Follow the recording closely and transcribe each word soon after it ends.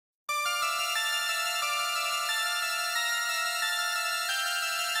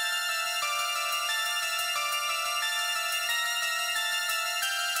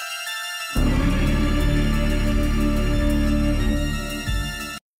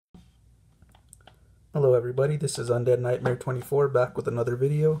Hello everybody, this is Undead Nightmare 24 back with another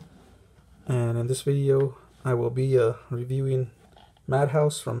video. And in this video I will be reviewing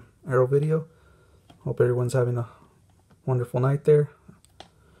Madhouse from Arrow Video. Hope everyone's having a wonderful night there.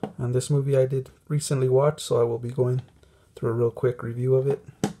 And this movie I did recently watch, so I will be going through a real quick review of it.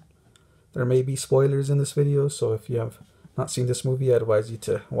 There may be spoilers in this video, so if you have not seen this movie I advise you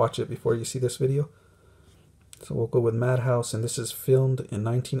to watch it before you see this video. So we'll go with Madhouse, and this is filmed in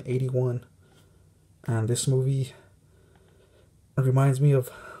 1981. And this movie reminds me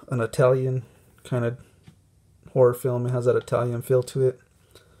of an Italian kind of horror film. It has that Italian feel to it.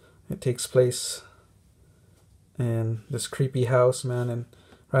 It takes place in this creepy house, man. And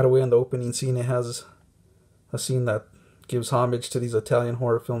right away in the opening scene, it has a scene that gives homage to these Italian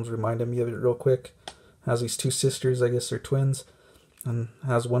horror films. Reminded me of it real quick. It has these two sisters, I guess they're twins. And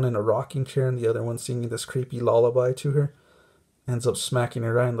has one in a rocking chair and the other one singing this creepy lullaby to her. Ends up smacking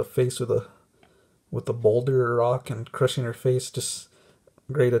her right in the face with a boulder or rock and crushing her face. Just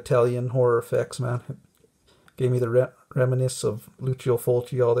great Italian horror effects, man. It gave me the reminiscence of Lucio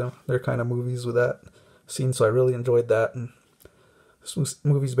Fulci, all their kind of movies with that scene, so I really enjoyed that. And this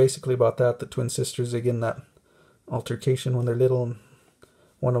movie's basically about that. The twin sisters, they get in that altercation when they're little, and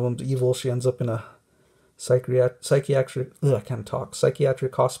one of them's evil. She ends up in a psychiatric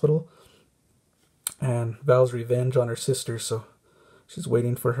hospital and vows revenge on her sister, so she's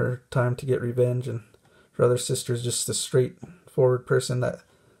waiting for her time to get revenge, and her other sister's just a straightforward person that,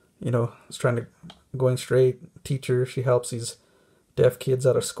 you know, is going straight. Teacher, she helps these deaf kids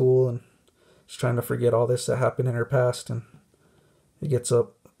out of school, and she's trying to forget all this that happened in her past, and it gets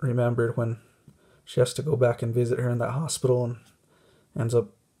remembered when she has to go back and visit her in that hospital, and ends up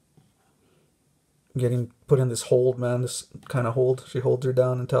getting put in this hold, man, this kind of hold. She holds her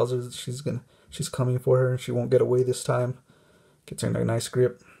down and tells her that she's coming for her and she won't get away this time. Gets her in a nice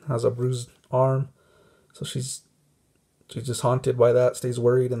grip, has a bruised arm, so she's just haunted by that, stays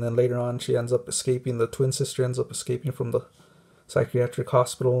worried, and then later on she ends up escaping. The twin sister ends up escaping from the psychiatric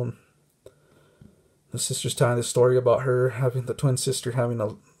hospital, and the sister's telling this story about her having, the twin sister having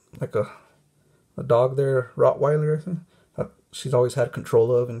a dog there, Rottweiler, I think, that she's always had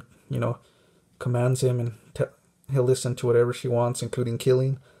control of, and, you know, commands him, and he'll listen to whatever she wants, including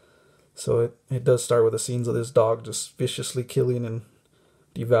killing. So it does start with the scenes of this dog just viciously killing and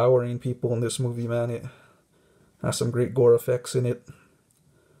devouring people in this movie, man. It has some great gore effects in it,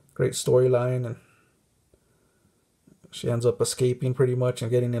 great storyline, and she ends up escaping pretty much and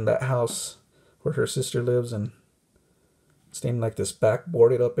getting in that house where her sister lives, and staying in like this back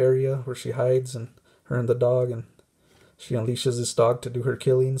boarded up area where she hides, and her and the dog, and she unleashes this dog to do her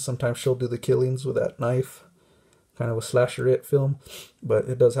killings. Sometimes she'll do the killings with that knife. Kind of a slasherette film, but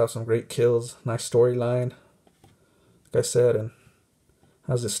it does have some great kills, nice storyline, like I said, and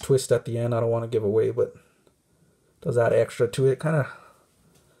has this twist at the end I don't want to give away, but does add extra to it. Kind of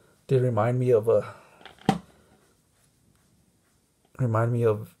did remind me of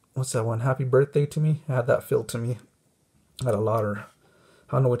what's that one, Happy Birthday to Me? It had that feel to me. Had a lot of, I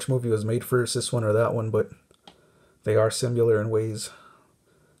don't know which movie was made first, this one or that one, but they are similar in ways.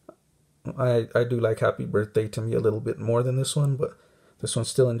 I do like Happy Birthday to Me a little bit more than this one, but this one's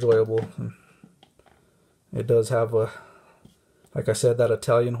still enjoyable. And it does have like I said, that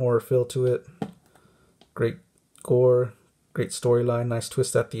Italian horror feel to it. Great gore, great storyline, nice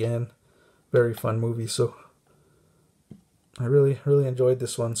twist at the end. Very fun movie. So I really enjoyed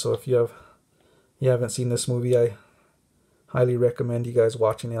this one. So if you haven't seen this movie, I highly recommend you guys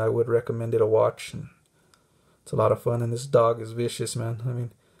watching it. I would recommend it a watch. And it's a lot of fun, and this dog is vicious, man. I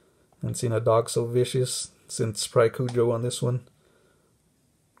mean, I haven't seen a dog so vicious since probably Cujo on this one.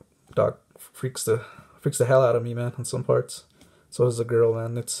 Dog freaks the hell out of me, man, in some parts. So does the girl,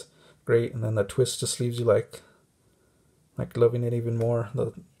 man. It's great, and then the twist just leaves you like loving it even more.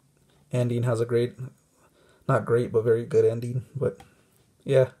 The ending has a not great, but very good ending. But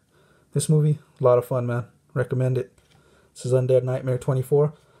yeah, this movie, a lot of fun, man. Recommend it. This is Undead Nightmare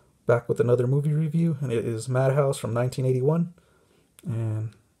 24, back with another movie review, and it is Madhouse from 1981,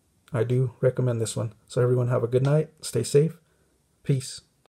 and I do recommend this one. So everyone have a good night, stay safe, peace.